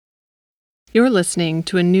You're listening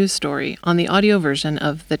to a news story on the audio version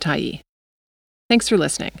of The Tyee. Thanks for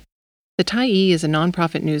listening. The Tyee is a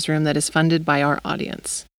nonprofit newsroom that is funded by our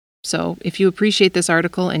audience. So, if you appreciate this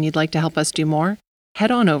article and you'd like to help us do more,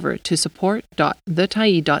 head on over to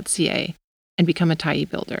support.thetyee.ca and become a Tyee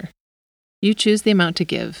builder. You choose the amount to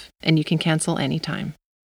give, and you can cancel anytime.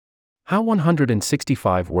 How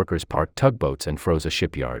 165 workers parked tugboats and froze a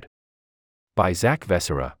shipyard. By Zach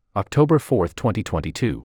Vessera, October 4,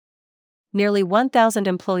 2022. Nearly 1,000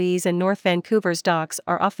 employees in North Vancouver's docks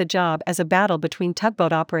are off the job as a battle between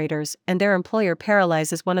tugboat operators and their employer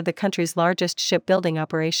paralyzes one of the country's largest shipbuilding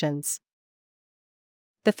operations.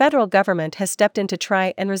 The federal government has stepped in to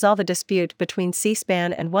try and resolve a dispute between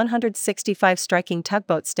Seaspan and 165 striking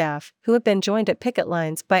tugboat staff who have been joined at picket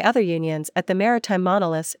lines by other unions at the maritime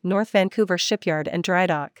monolith's North Vancouver Shipyard and Dry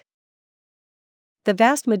Dock. The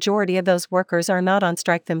vast majority of those workers are not on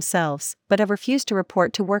strike themselves, but have refused to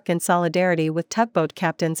report to work in solidarity with tugboat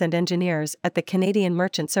captains and engineers at the Canadian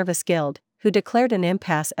Merchant Service Guild, who declared an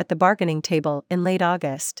impasse at the bargaining table in late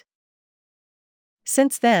August.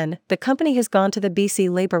 Since then, the company has gone to the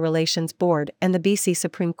BC Labour Relations Board and the BC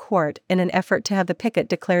Supreme Court in an effort to have the picket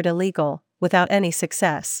declared illegal, without any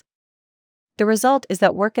success. The result is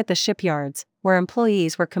that work at the shipyards, where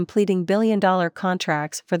employees were completing billion-dollar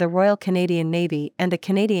contracts for the Royal Canadian Navy and the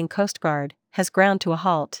Canadian Coast Guard, has ground to a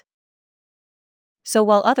halt. So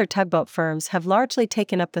while other tugboat firms have largely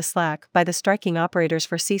taken up the slack by the striking operators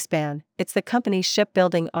for Seaspan, it's the company's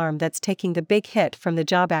shipbuilding arm that's taking the big hit from the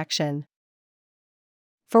job action.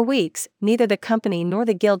 For weeks, neither the company nor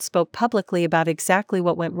the guild spoke publicly about exactly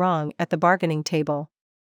what went wrong at the bargaining table.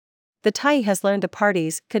 The Tyee has learned the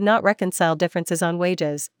parties could not reconcile differences on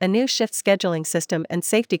wages, a new shift scheduling system and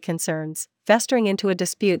safety concerns, festering into a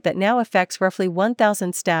dispute that now affects roughly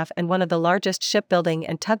 1,000 staff and one of the largest shipbuilding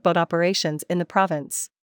and tugboat operations in the province.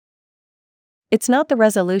 It's not the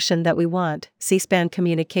resolution that we want, Seaspan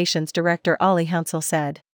Communications Director Ollie Hounsell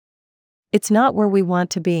said. It's not where we want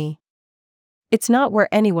to be. It's not where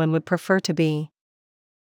anyone would prefer to be.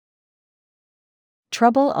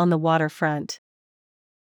 Trouble on the waterfront.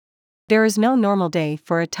 There is no normal day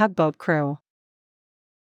for a tugboat crew.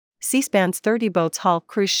 Seaspan's 30 boats haul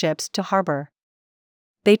cruise ships to harbor.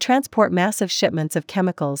 They transport massive shipments of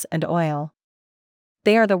chemicals and oil.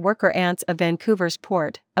 They are the worker ants of Vancouver's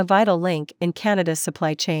port, a vital link in Canada's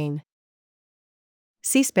supply chain.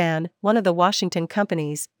 Seaspan, one of the Washington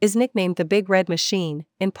companies, is nicknamed the Big Red Machine,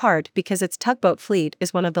 in part because its tugboat fleet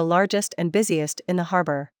is one of the largest and busiest in the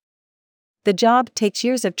harbor. The job takes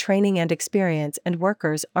years of training and experience, and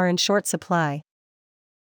workers are in short supply.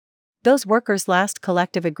 Those workers' last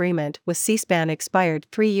collective agreement with Seaspan expired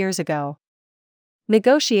 3 years ago.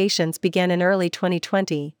 Negotiations began in early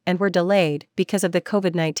 2020 and were delayed because of the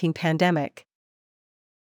COVID-19 pandemic.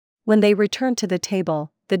 When they returned to the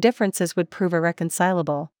table, the differences would prove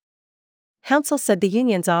irreconcilable. Hounsell said the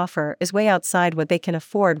union's offer is way outside what they can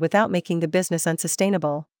afford without making the business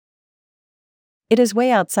unsustainable. It is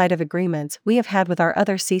way outside of agreements we have had with our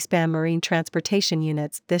other Seaspan marine transportation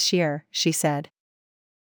units this year, she said.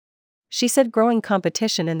 She said growing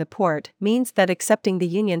competition in the port means that accepting the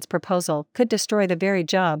union's proposal could destroy the very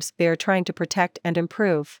jobs they are trying to protect and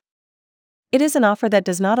improve. It is an offer that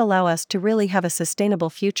does not allow us to really have a sustainable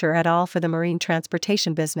future at all for the marine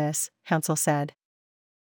transportation business, Hounsell said.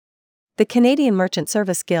 The Canadian Merchant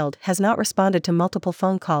Service Guild has not responded to multiple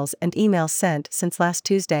phone calls and emails sent since last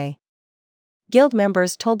Tuesday. Guild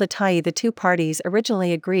members told the Tyee the two parties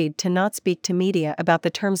originally agreed to not speak to media about the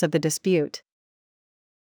terms of the dispute.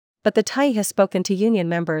 But the Tyee has spoken to union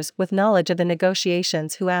members with knowledge of the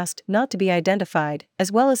negotiations who asked not to be identified,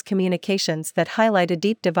 as well as communications that highlight a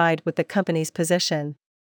deep divide with the company's position.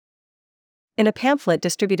 In a pamphlet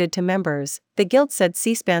distributed to members, the Guild said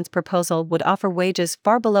Seaspan's proposal would offer wages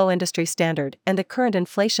far below industry standard and the current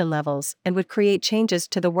inflation levels and would create changes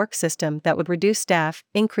to the work system that would reduce staff,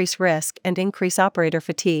 increase risk, and increase operator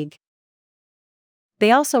fatigue.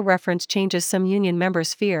 They also referenced changes some union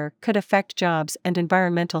members fear could affect jobs and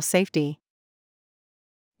environmental safety.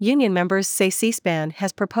 Union members say Seaspan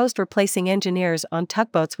has proposed replacing engineers on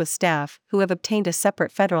tugboats with staff who have obtained a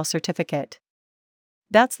separate federal certificate.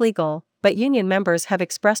 That's legal, but union members have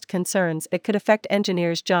expressed concerns it could affect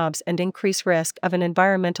engineers' jobs and increase risk of an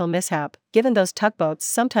environmental mishap, given those tugboats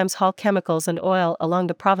sometimes haul chemicals and oil along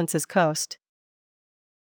the province's coast.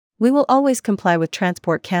 We will always comply with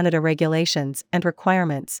Transport Canada regulations and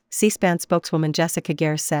requirements, Seaspan spokeswoman Jessica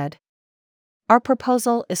Gare said. Our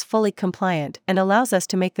proposal is fully compliant and allows us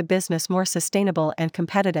to make the business more sustainable and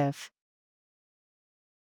competitive.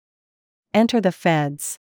 Enter the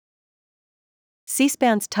feds.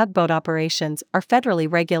 Seaspan's tugboat operations are federally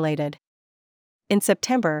regulated. In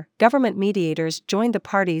September, government mediators joined the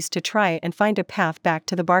parties to try and find a path back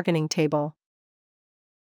to the bargaining table.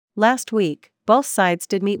 Last week, both sides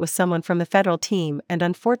did meet with someone from the federal team, and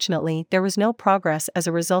unfortunately there was no progress as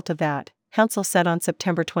a result of that, Council said on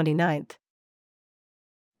September 29.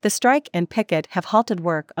 The strike and picket have halted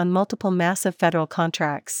work on multiple massive federal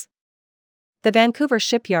contracts. The Vancouver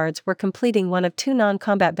shipyards were completing one of two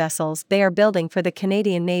non-combat vessels they are building for the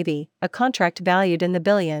Canadian Navy, a contract valued in the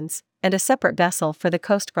billions, and a separate vessel for the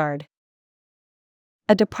Coast Guard.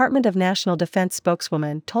 A Department of National Defense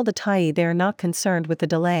spokeswoman told the Tyee they are not concerned with the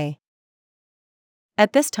delay.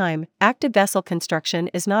 At this time, active vessel construction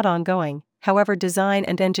is not ongoing, however design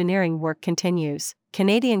and engineering work continues,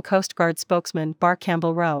 Canadian Coast Guard spokesman Bar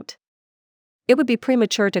Campbell wrote. It would be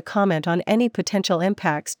premature to comment on any potential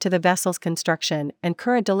impacts to the vessel's construction and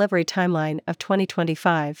current delivery timeline of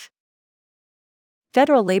 2025.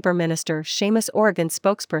 Federal Labor Minister Seamus Oregon's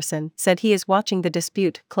spokesperson said he is watching the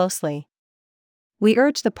dispute closely. We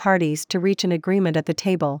urge the parties to reach an agreement at the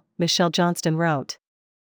table, Michelle Johnston wrote.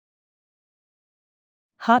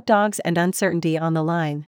 Hot dogs and uncertainty on the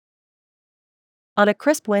line. On a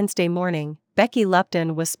crisp Wednesday morning, Becky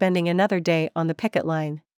Lupton was spending another day on the picket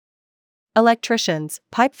line. Electricians,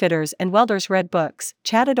 pipefitters and welders read books,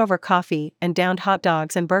 chatted over coffee and downed hot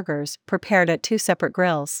dogs and burgers, prepared at two separate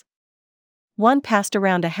grills. One passed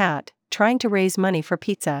around a hat, trying to raise money for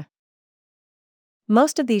pizza.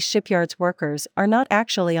 Most of these shipyards workers are not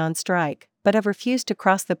actually on strike, but have refused to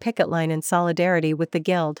cross the picket line in solidarity with the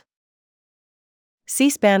Guild.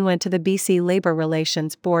 C-SPAN went to the BC Labour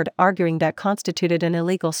Relations Board arguing that constituted an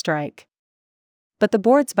illegal strike. But the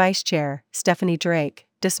board's vice chair, Stephanie Drake,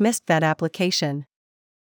 dismissed that application.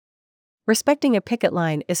 Respecting a picket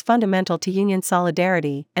line is fundamental to union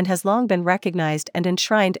solidarity and has long been recognized and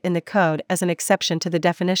enshrined in the code as an exception to the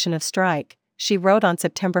definition of strike, she wrote on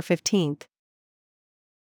September 15.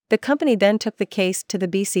 The company then took the case to the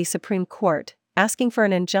BC Supreme Court, asking for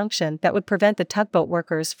an injunction that would prevent the tugboat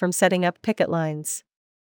workers from setting up picket lines.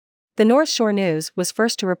 The North Shore News was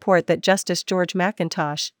first to report that Justice George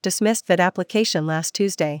McIntosh dismissed that application last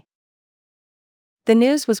Tuesday. The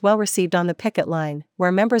news was well received on the picket line,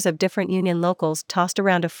 where members of different union locals tossed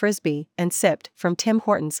around a frisbee and sipped from Tim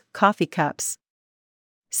Hortons coffee cups.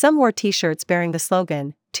 Some wore t-shirts bearing the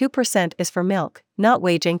slogan, 2% is for milk, not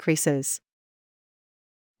wage increases.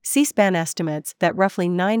 C-SPAN estimates that roughly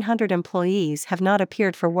 900 employees have not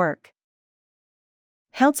appeared for work.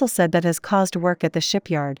 Council said that has caused work at the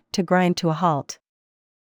shipyard to grind to a halt.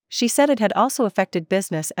 She said it had also affected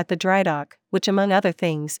business at the dry dock, which among other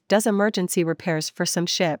things, does emergency repairs for some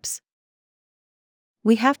ships.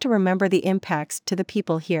 We have to remember the impacts to the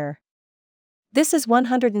people here. This is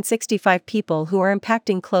 165 people who are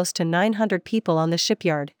impacting close to 900 people on the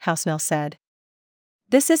shipyard, Housnell said.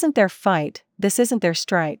 This isn't their fight, this isn't their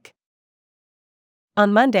strike.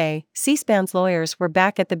 On Monday, C-SPAN's lawyers were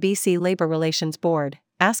back at the BC Labour Relations Board,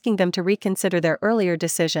 asking them to reconsider their earlier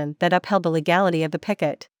decision that upheld the legality of the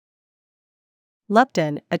picket.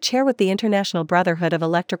 Lupton, a chair with the International Brotherhood of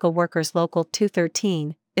Electrical Workers Local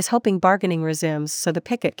 213, is hoping bargaining resumes so the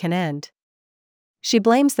picket can end. She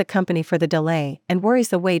blames the company for the delay and worries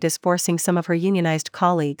the wait is forcing some of her unionized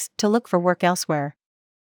colleagues to look for work elsewhere.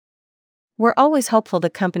 We're always hopeful the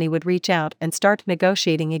company would reach out and start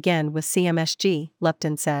negotiating again with CMSG,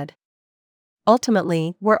 Lupton said.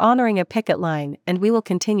 Ultimately, we're honoring a picket line and we will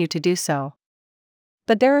continue to do so.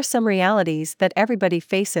 But there are some realities that everybody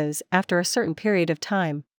faces after a certain period of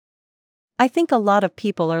time. I think a lot of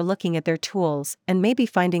people are looking at their tools and maybe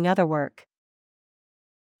finding other work.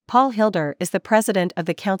 Paul Hilder is the president of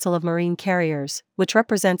the Council of Marine Carriers, which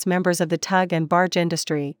represents members of the tug and barge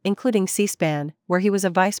industry, including C-SPAN, where he was a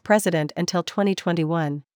vice president until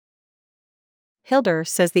 2021. Hilder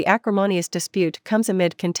says the acrimonious dispute comes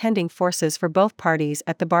amid contending forces for both parties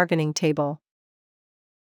at the bargaining table.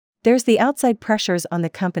 There's the outside pressures on the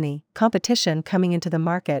company, competition coming into the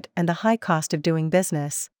market, and the high cost of doing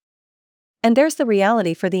business. And there's the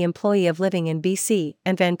reality for the employee of living in BC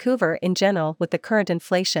and Vancouver in general with the current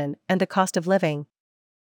inflation and the cost of living.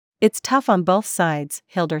 It's tough on both sides,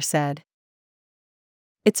 Hilder said.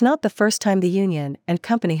 It's not the first time the union and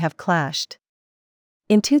company have clashed.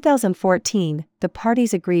 In 2014, the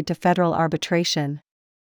parties agreed to federal arbitration.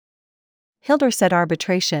 Hilder said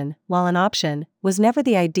arbitration, while an option, was never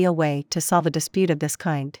the ideal way to solve a dispute of this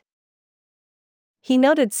kind. He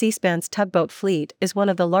noted C-SPAN's tugboat fleet is one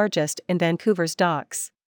of the largest in Vancouver's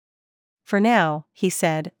docks. For now, he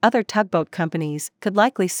said, other tugboat companies could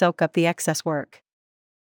likely soak up the excess work.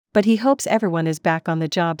 But he hopes everyone is back on the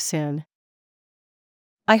job soon.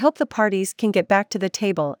 I hope the parties can get back to the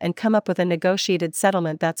table and come up with a negotiated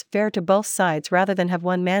settlement that's fair to both sides rather than have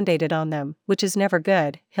one mandated on them, which is never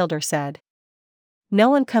good, Hilder said. No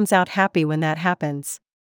one comes out happy when that happens.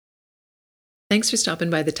 Thanks for stopping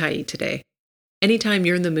by the Tyee today. Anytime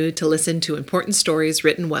you're in the mood to listen to important stories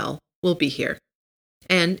written well, we'll be here.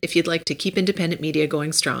 And if you'd like to keep independent media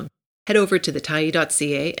going strong, head over to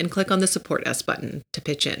thetyee.ca and click on the Support Us button to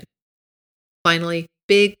pitch in. Finally,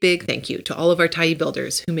 big thank you to all of our Tyee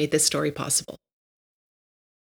builders who made this story possible.